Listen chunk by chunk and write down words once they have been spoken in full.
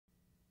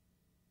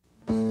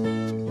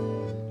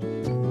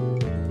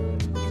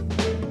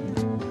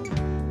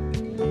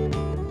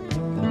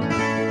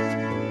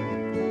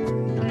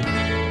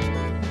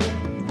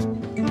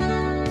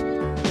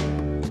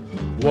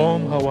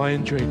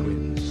Hawaiian trade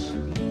winds,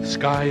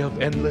 sky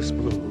of endless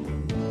blue,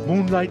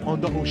 moonlight on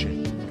the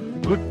ocean,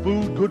 good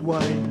food, good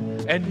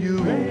wine, and you.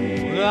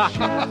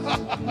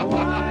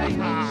 Hawaiian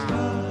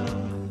stuff.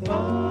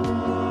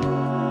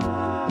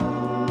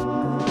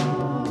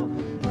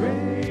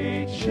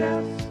 Great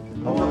chefs,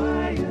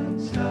 Hawaiian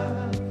stuff.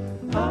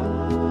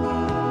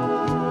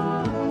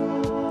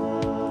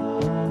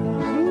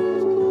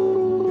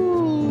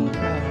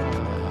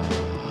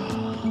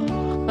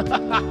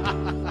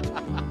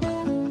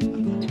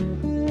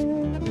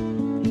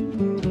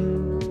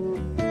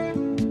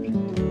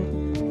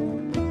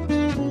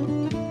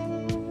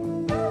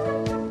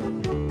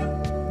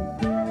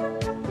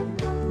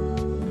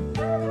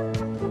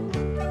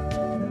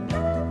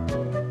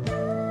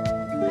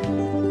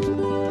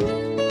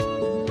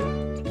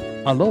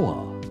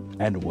 Aloha,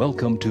 and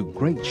welcome to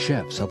Great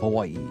Chefs of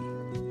Hawaii.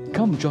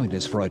 Come join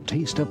us for a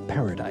taste of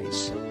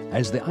paradise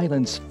as the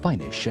island's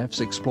finest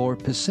chefs explore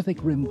Pacific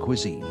Rim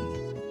cuisine.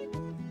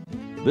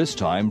 This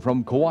time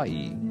from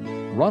Kauai,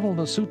 Ronald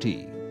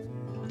Nasuti.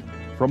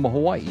 From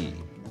Hawaii,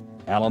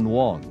 Alan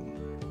Wong.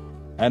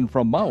 And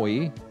from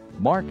Maui,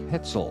 Mark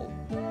Hetzel.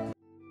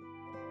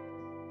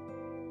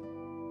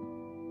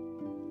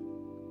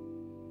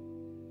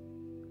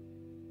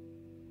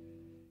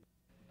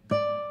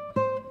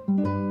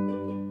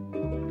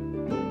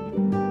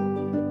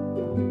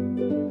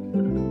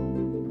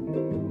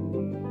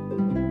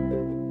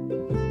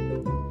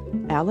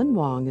 Alan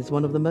Wong is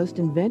one of the most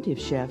inventive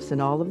chefs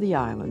in all of the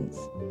islands.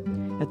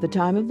 At the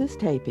time of this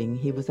taping,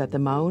 he was at the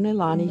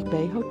Maunalani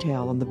Bay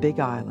Hotel on the Big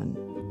Island.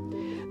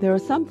 There are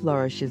some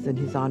flourishes in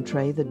his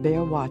entree that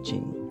bear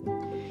watching.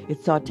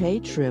 It's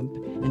sautéed shrimp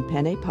and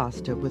penne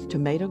pasta with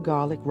tomato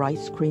garlic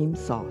rice cream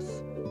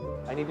sauce.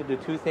 I need to do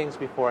two things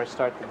before I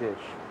start the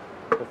dish.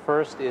 The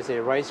first is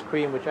a rice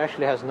cream which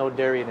actually has no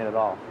dairy in it at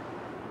all.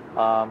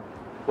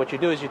 What you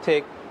do is you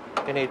take,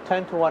 in a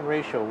 10-to-1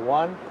 ratio,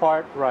 1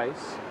 part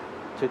rice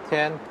to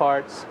 10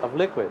 parts of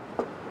liquid.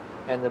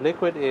 And the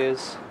liquid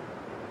is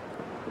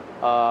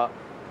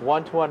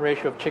 1-to-1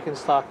 ratio of chicken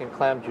stock and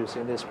clam juice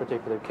in this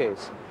particular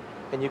case.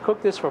 And you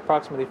cook this for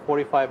approximately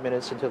 45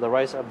 minutes until the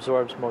rice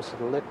absorbs most of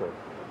the liquid.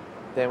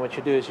 Then what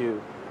you do is we're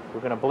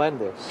going to blend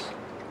this.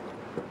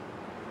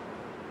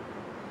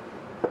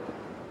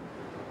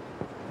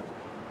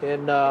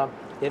 In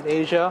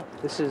Asia,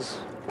 this is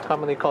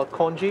commonly called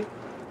congee.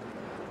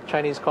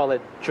 Chinese call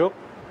it juk.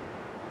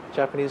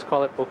 Japanese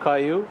call it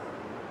okayu.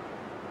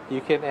 You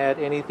can add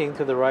anything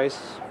to the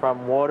rice,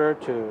 from water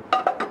to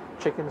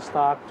chicken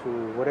stock to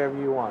whatever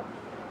you want.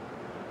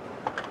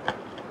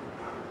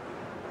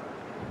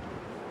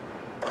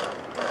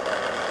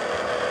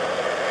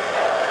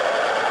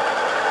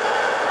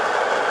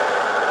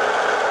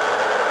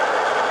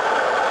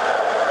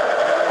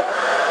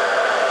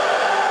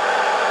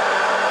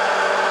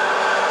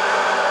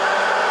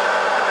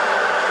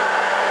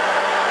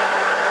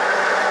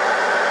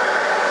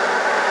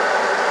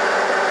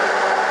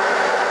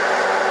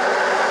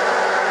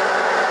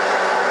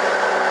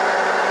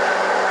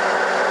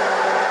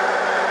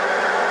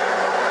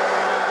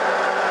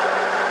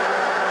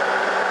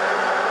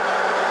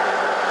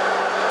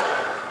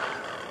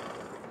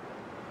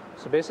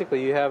 So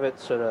basically you have it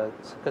sort of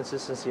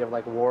consistency of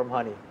like warm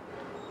honey,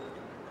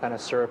 kind of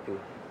syrupy.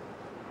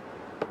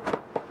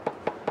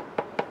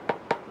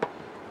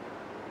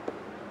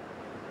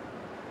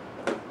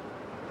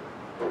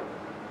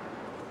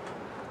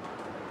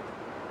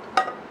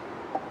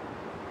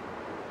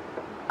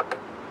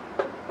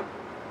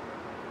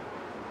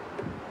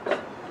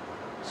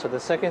 So the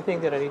second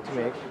thing that I need to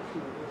make,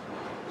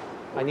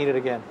 I need it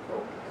again,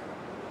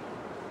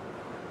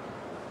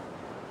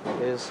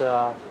 is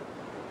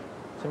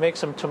to make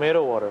some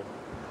tomato water.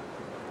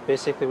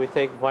 Basically we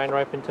take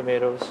vine-ripened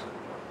tomatoes,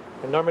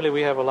 and normally we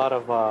have a lot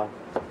of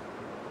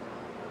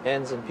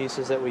ends and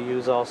pieces that we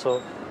use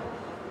also.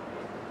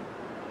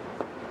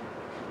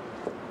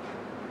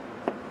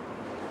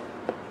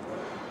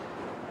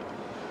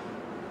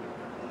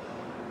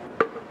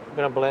 I'm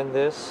going to blend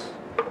this.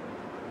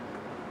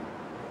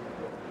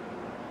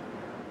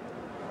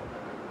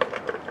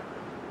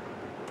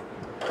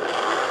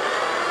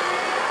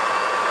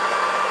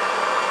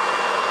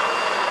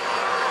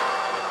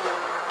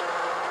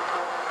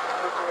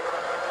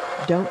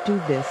 Don't do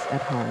this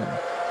at home.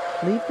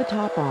 Leave the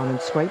top on and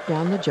scrape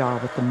down the jar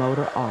with the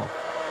motor off.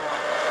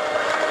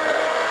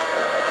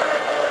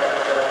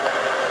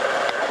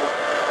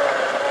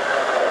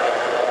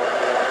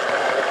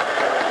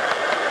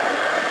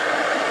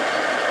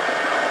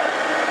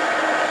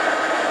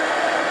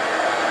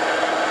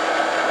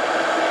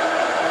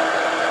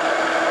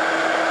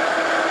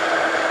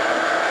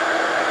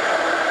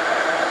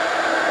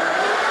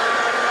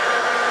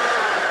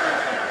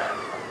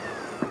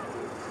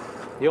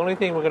 The only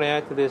thing we're going to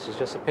add to this is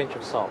just a pinch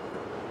of salt.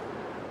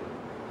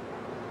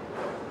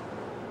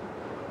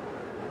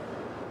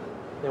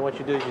 Then what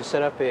you do is you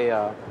set up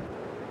a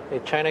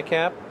china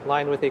cap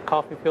lined with a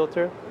coffee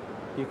filter.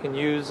 You can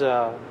use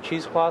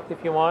cheesecloth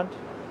if you want.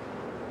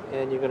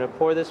 And you're going to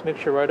pour this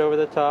mixture right over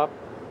the top.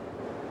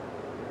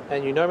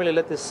 And you normally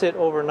let this sit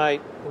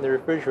overnight in the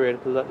refrigerator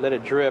to let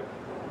it drip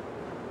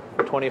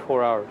for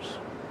 24 hours.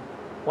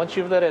 Once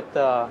you've let it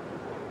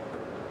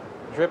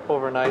drip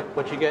overnight,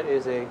 what you get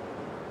is a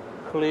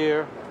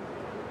clear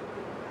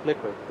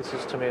liquid. This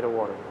is tomato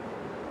water.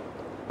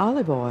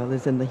 Olive oil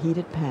is in the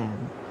heated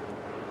pan.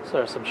 So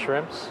there are some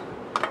shrimps.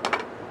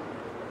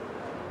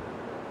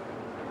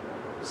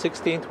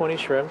 16-20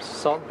 shrimps,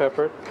 salt and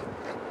pepper.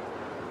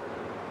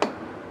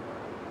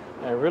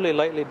 And really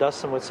lightly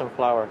dust them with some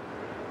flour.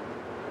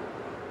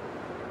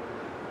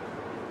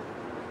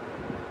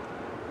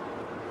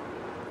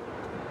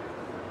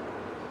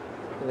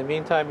 In the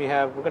meantime,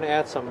 we're going to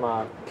add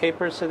some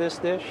capers to this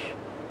dish,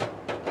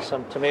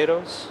 some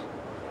tomatoes,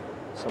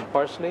 some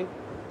parsley,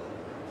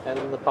 and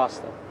then the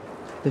pasta.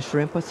 The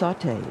shrimp are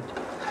sautéed.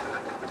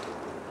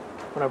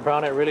 I'm going to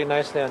brown it really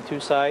nicely on two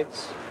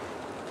sides.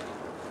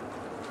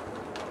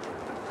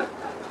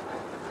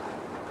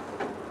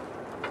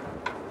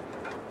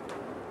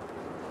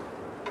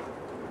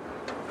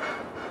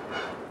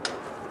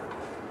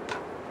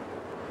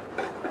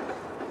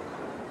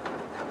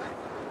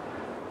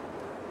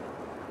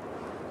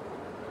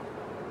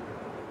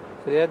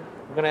 So we're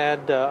going to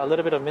add a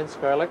little bit of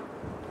minced garlic.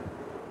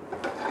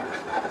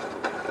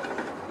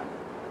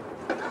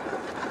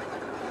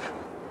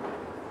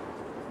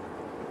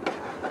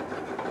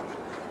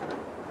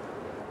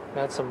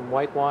 Add some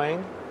white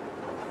wine.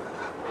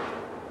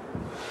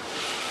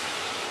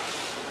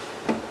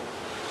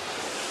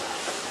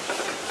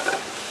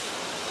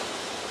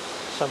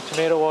 Some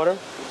tomato water.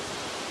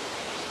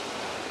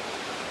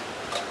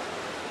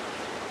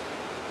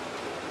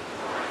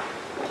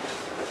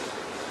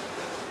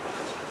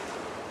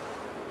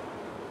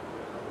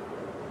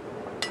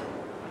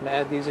 And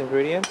add these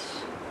ingredients.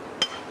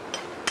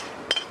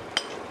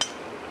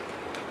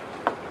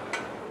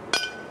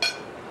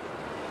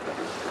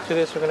 To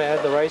this, we're going to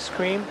add the rice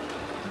cream.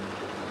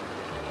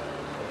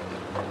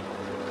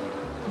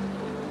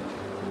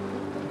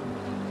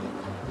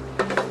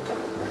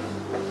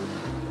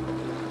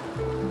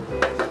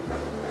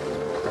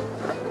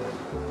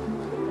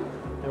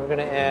 And we're going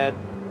to add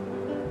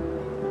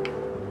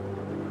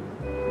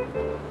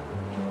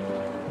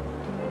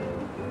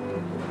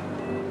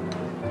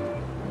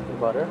the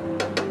butter.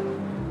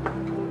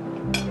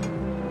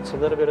 It's a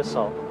little bit of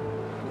salt.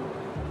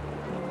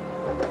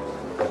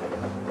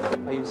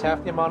 I use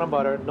half the amount of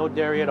butter, no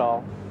dairy at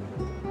all.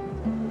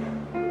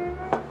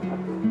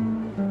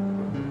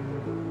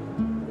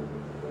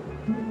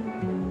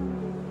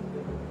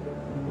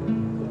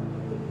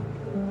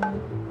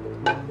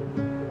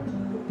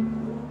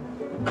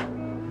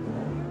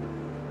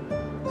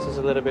 This is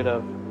a little bit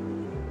of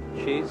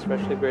cheese,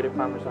 freshly grated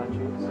Parmesan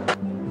cheese.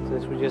 So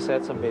this we just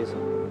add some basil.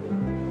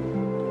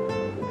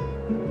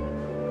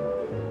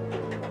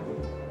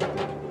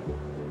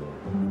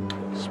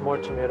 Some more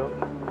tomato.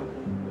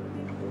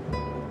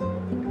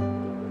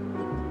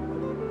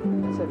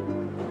 That's it.